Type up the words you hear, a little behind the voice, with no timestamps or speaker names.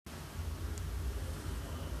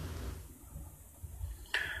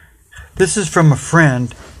This is from a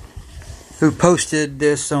friend who posted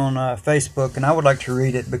this on Facebook, and I would like to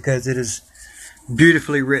read it because it is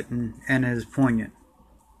beautifully written and is poignant.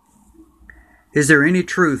 Is there any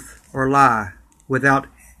truth or lie without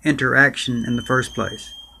interaction in the first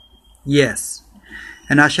place? Yes,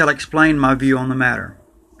 and I shall explain my view on the matter.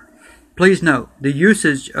 Please note, the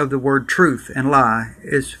usage of the word truth and lie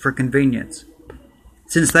is for convenience,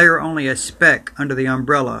 since they are only a speck under the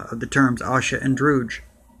umbrella of the terms Asha and Druge,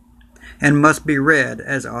 and must be read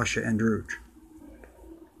as Asha and Druge.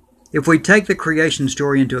 If we take the creation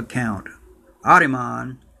story into account,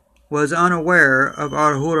 Ahriman was unaware of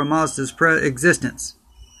Ahura Mazda's existence,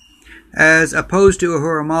 as opposed to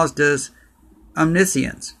Ahura Mazda's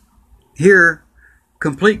omniscience. Here,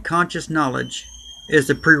 complete conscious knowledge is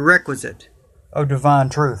the prerequisite of divine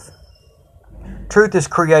truth. Truth is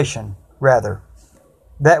creation, rather,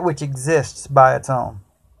 that which exists by its own.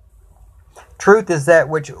 Truth is that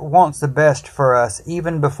which wants the best for us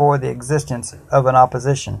even before the existence of an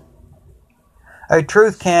opposition. A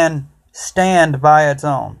truth can stand by its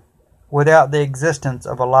own without the existence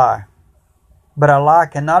of a lie, but a lie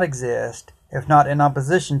cannot exist if not in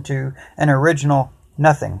opposition to an original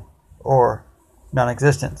nothing or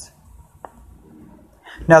non-existence.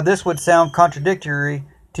 Now this would sound contradictory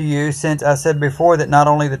to you, since I said before that not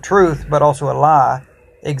only the truth but also a lie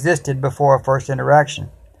existed before a first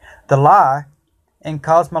interaction. The lie, in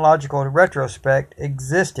cosmological retrospect,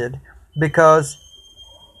 existed because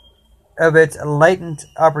of its latent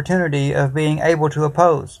opportunity of being able to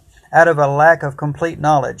oppose, out of a lack of complete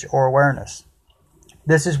knowledge or awareness.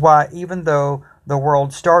 This is why, even though the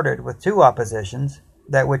world started with two oppositions,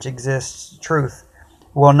 that which exists, truth,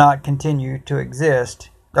 will not continue to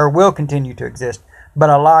exist, or will continue to exist, but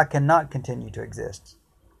a lie cannot continue to exist.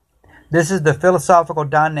 This is the philosophical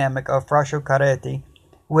dynamic of Frashokhareti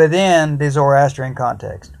within the Zoroastrian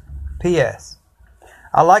context. P.S.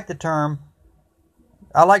 I like to term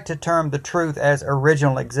the truth as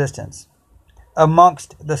original existence,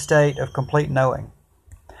 amongst the state of complete knowing.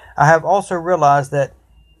 I have also realized that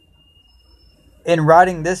in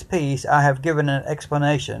writing this piece, I have given an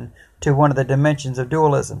explanation to one of the dimensions of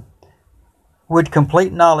dualism. Would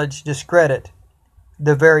complete knowledge discredit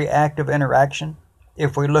the very act of interaction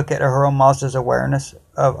if we look at Ahura Mazda's awareness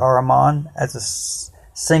of Ahriman as a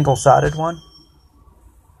single-sided one?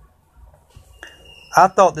 I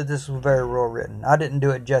thought that this was very well written. I didn't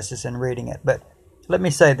do it justice in reading it, but let me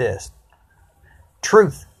say this.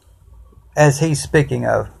 Truth, as he's speaking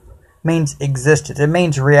of, means existence. It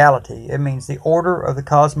means reality. It means the order of the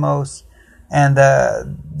cosmos and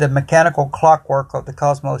the mechanical clockwork of the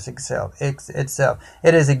cosmos itself.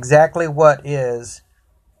 It is exactly what is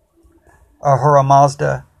Ahura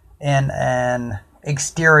Mazda in an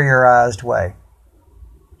exteriorized way.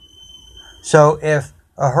 So if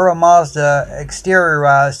Ahura Mazda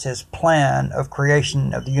exteriorized his plan of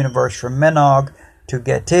creation of the universe from Menog to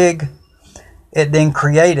Getig, it then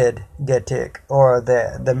created Getig, or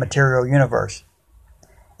the material universe.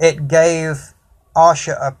 It gave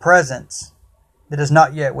Asha a presence that is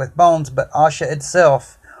not yet with bones, but Asha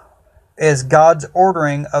itself is God's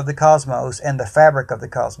ordering of the cosmos and the fabric of the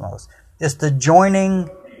cosmos. It's the joining,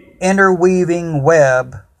 interweaving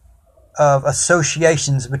web of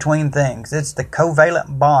associations between things. It's the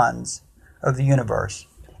covalent bonds of the universe.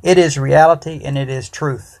 It is reality and it is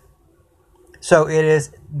truth. So it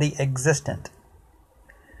is the existent.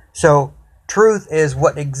 So truth is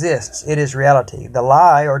what exists. It is reality. The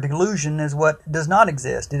lie or delusion is what does not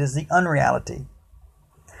exist. It is the unreality.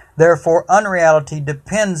 Therefore, unreality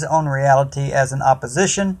depends on reality as an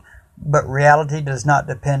opposition, but reality does not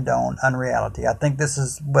depend on unreality. I think this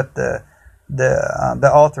is what the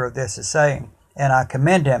author of this is saying, and I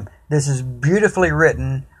commend him. This is beautifully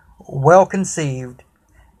written, well conceived,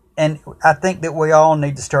 and I think that we all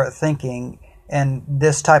need to start thinking in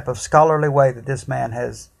this type of scholarly way that this man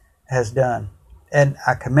has done. And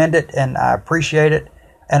I commend it, and I appreciate it,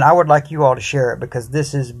 and I would like you all to share it because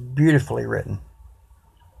this is beautifully written.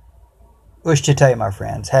 Ushchate, my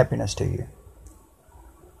friends. Happiness to you.